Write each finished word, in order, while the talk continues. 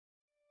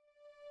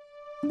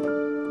The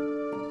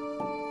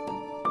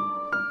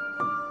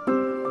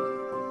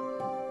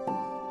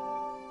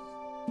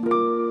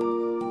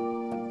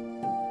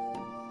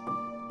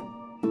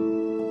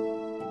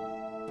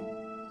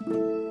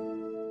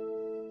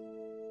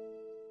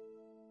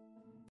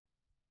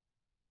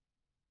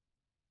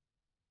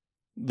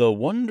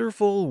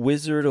Wonderful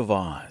Wizard of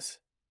Oz.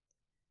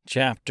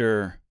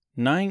 Chapter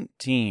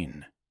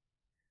 19.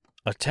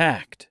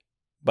 Attacked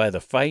by the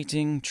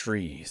Fighting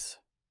Trees.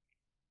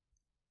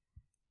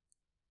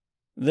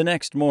 The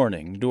next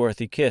morning,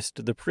 Dorothy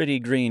kissed the pretty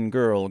green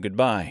girl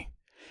goodbye,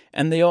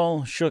 and they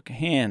all shook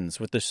hands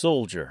with the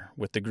soldier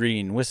with the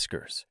green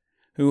whiskers,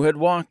 who had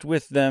walked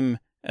with them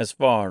as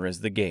far as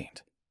the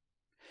gate.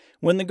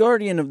 When the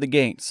guardian of the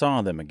gate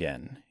saw them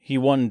again, he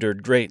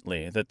wondered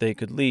greatly that they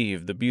could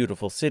leave the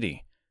beautiful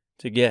city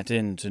to get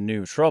into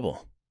new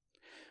trouble.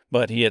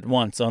 But he at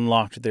once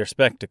unlocked their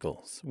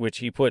spectacles, which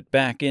he put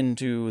back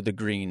into the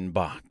green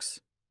box,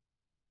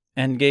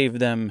 and gave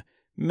them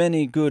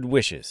many good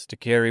wishes to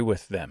carry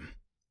with them.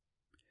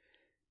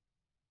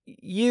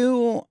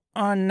 "You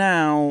are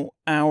now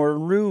our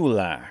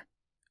ruler,"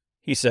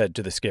 he said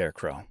to the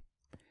Scarecrow.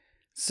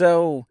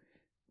 "So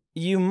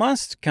you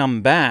must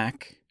come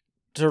back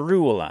to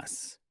rule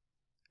us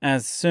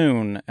as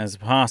soon as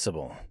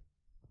possible."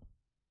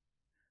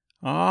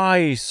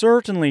 "I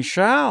certainly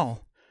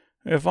shall,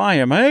 if I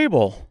am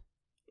able,"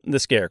 the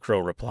Scarecrow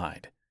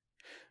replied.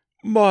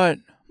 "But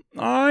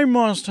I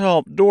must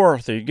help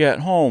Dorothy get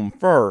home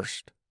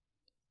first."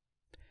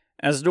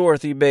 As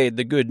Dorothy bade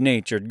the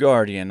good-natured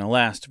guardian a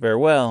last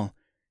farewell,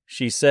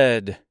 she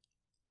said,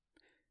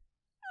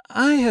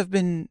 "I have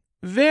been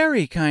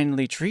very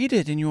kindly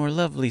treated in your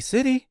lovely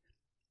city,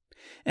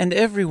 and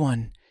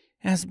everyone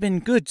has been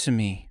good to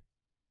me.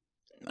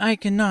 I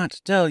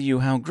cannot tell you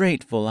how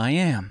grateful I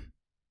am."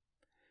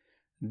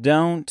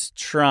 "Don't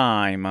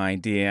try, my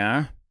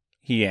dear,"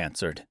 he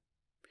answered.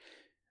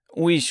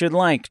 "We should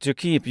like to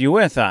keep you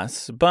with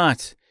us,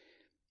 but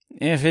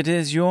if it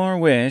is your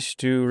wish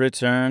to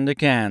return to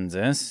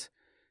Kansas,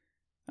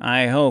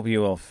 I hope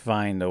you will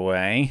find a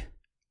way."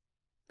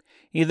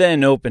 He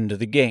then opened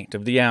the gate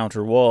of the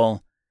outer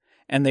wall,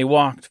 and they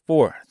walked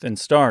forth and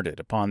started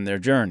upon their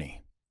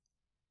journey.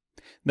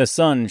 The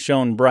sun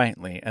shone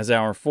brightly as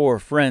our four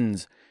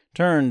friends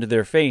turned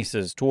their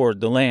faces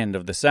toward the land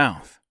of the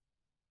South.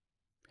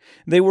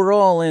 They were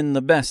all in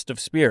the best of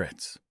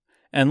spirits,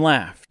 and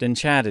laughed and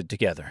chatted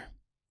together.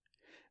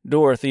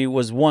 Dorothy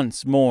was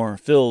once more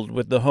filled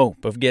with the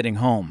hope of getting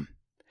home,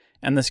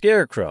 and the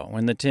Scarecrow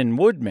and the Tin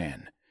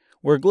Woodman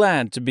were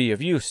glad to be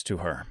of use to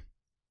her.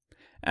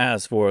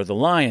 As for the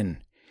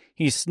Lion,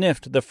 he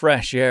sniffed the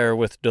fresh air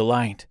with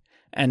delight,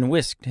 and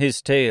whisked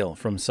his tail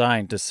from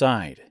side to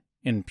side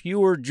in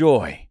pure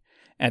joy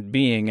at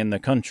being in the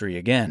country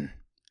again,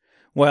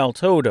 while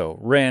Toto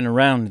ran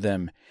around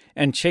them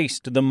and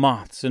chased the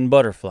moths and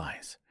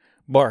butterflies,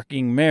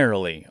 barking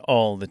merrily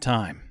all the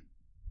time.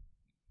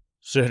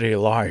 "City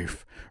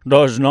life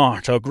does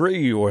not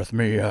agree with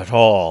me at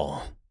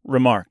all,"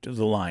 remarked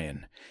the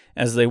Lion,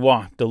 as they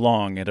walked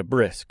along at a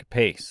brisk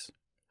pace.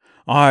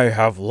 "I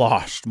have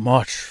lost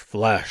much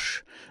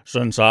flesh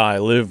since I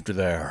lived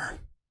there,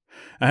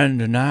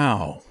 and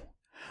now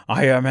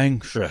I am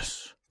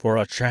anxious for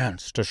a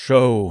chance to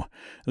show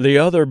the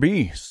other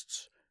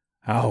beasts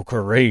how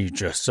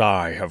courageous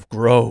I have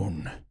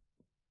grown."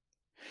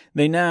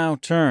 They now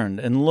turned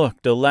and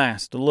looked a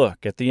last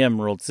look at the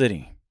Emerald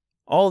City.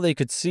 All they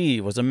could see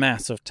was a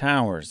mass of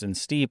towers and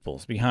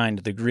steeples behind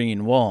the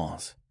green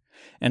walls,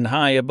 and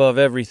high above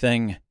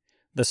everything,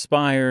 the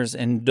spires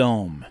and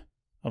dome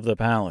of the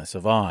Palace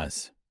of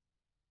Oz.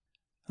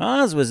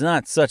 "Oz was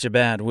not such a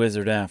bad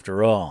wizard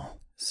after all,"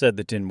 said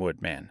the Tin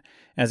Woodman,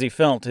 as he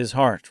felt his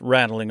heart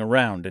rattling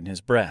around in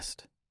his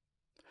breast.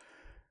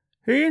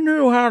 "He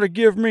knew how to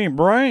give me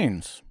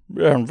brains,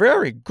 and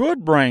very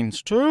good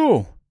brains,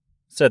 too,"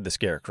 said the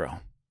Scarecrow.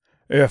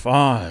 "If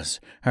Oz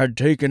had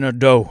taken a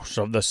dose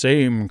of the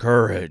same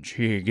courage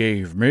he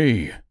gave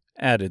me,"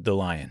 added the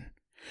Lion,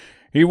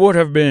 "he would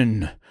have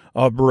been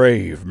a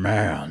brave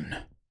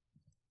man."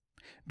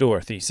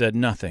 Dorothy said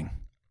nothing.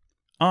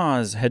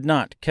 Oz had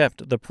not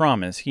kept the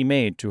promise he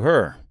made to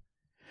her,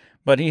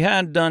 but he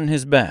had done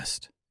his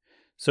best,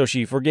 so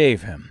she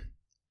forgave him.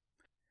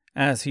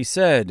 As he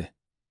said,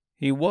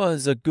 he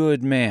was a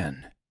good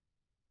man,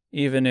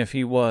 even if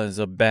he was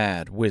a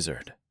bad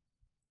wizard.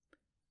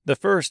 The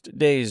first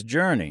day's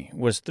journey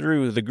was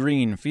through the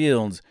green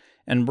fields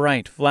and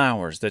bright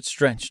flowers that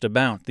stretched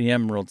about the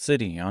Emerald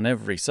City on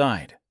every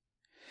side.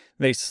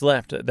 They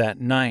slept that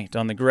night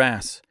on the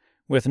grass,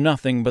 with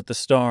nothing but the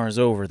stars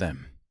over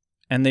them,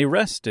 and they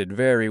rested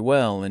very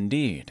well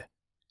indeed.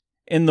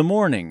 In the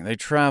morning they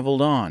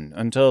traveled on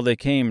until they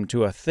came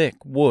to a thick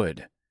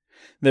wood.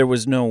 There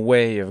was no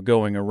way of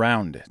going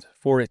around it,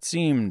 for it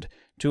seemed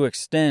to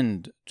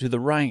extend to the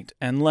right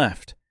and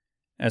left,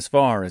 as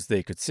far as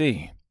they could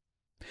see.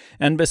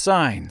 And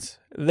besides,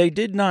 they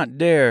did not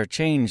dare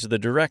change the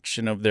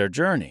direction of their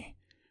journey,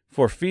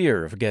 for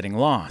fear of getting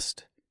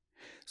lost.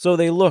 So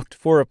they looked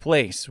for a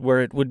place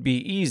where it would be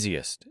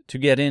easiest to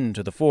get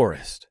into the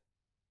forest.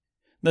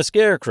 The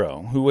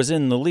Scarecrow, who was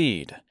in the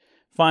lead,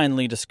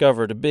 finally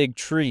discovered a big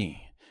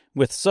tree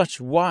with such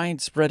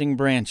wide-spreading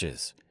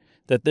branches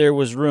that there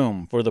was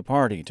room for the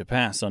party to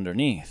pass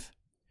underneath.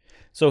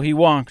 So he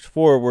walked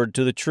forward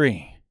to the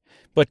tree,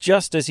 but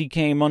just as he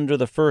came under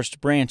the first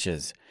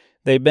branches,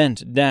 they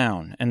bent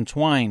down and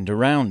twined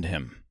around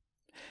him,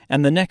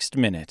 and the next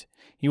minute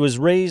he was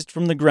raised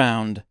from the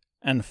ground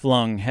and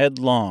flung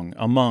headlong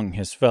among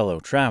his fellow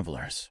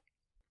travelers.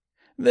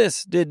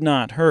 This did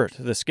not hurt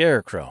the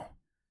Scarecrow,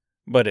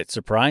 but it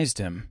surprised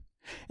him,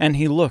 and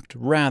he looked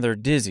rather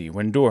dizzy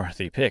when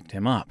Dorothy picked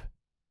him up.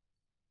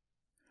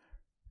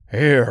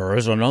 "Here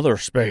is another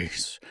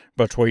space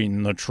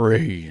between the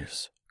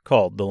trees,"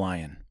 called the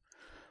Lion.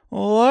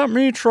 "Let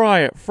me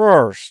try it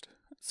first,"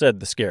 said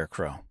the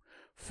Scarecrow,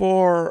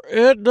 "for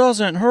it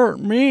doesn't hurt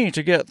me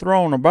to get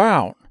thrown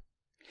about."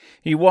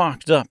 He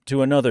walked up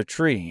to another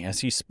tree as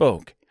he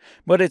spoke,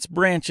 but its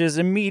branches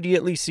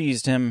immediately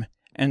seized him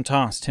and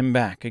tossed him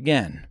back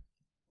again.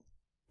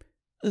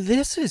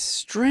 "This is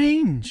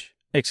strange,"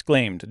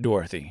 exclaimed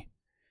Dorothy.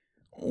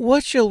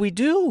 "What shall we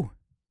do?"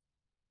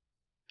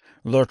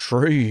 "The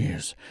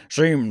trees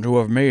seem to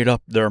have made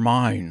up their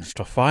minds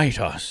to fight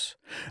us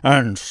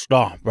and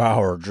stop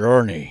our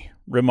journey,"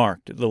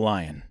 remarked the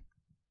Lion.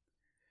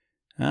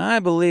 "I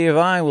believe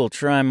I will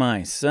try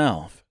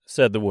myself,"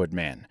 said the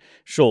Woodman,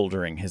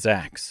 shouldering his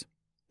axe.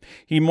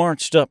 He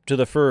marched up to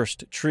the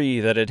first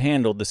tree that had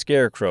handled the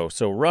Scarecrow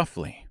so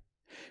roughly.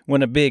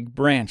 When a big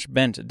branch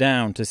bent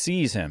down to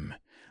seize him,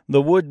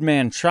 the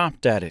Woodman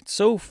chopped at it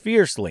so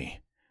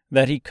fiercely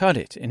that he cut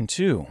it in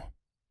two.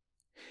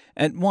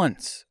 At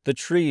once the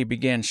tree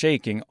began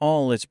shaking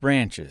all its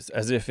branches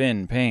as if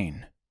in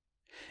pain,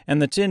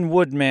 and the Tin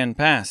Woodman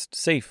passed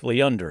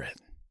safely under it.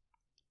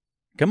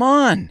 "Come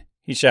on!"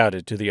 he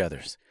shouted to the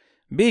others.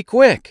 "Be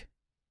quick!"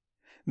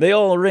 They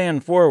all ran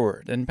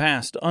forward and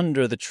passed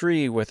under the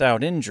tree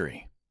without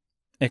injury,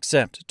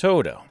 except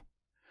Toto,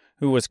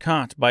 who was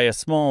caught by a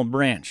small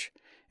branch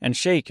and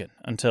shaken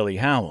until he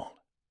howled.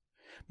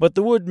 But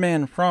the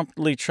Woodman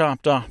promptly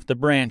chopped off the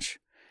branch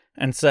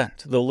and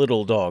set the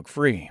little dog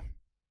free.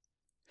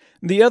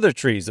 The other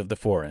trees of the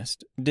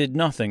forest did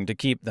nothing to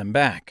keep them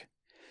back,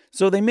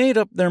 so they made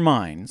up their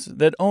minds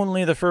that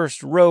only the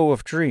first row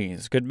of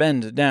trees could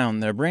bend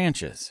down their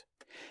branches,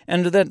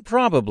 and that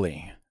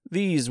probably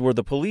these were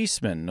the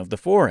policemen of the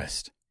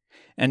forest,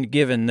 and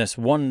given this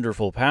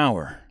wonderful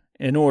power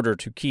in order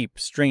to keep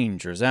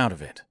strangers out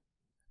of it.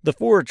 The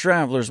four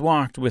travelers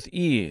walked with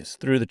ease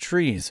through the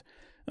trees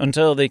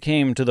until they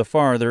came to the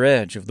farther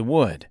edge of the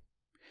wood.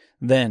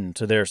 Then,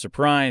 to their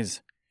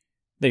surprise,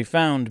 they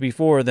found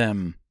before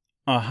them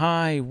a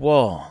high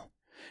wall,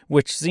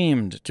 which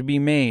seemed to be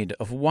made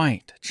of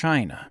white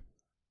china.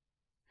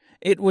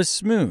 It was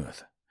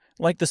smooth,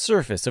 like the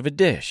surface of a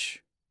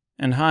dish,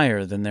 and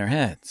higher than their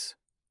heads.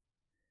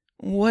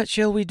 "What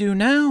shall we do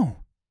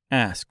now?"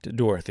 asked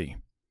Dorothy.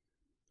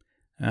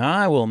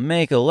 "I will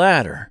make a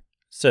ladder,"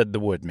 said the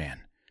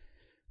Woodman,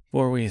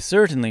 "for we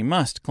certainly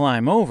must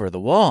climb over the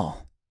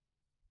wall."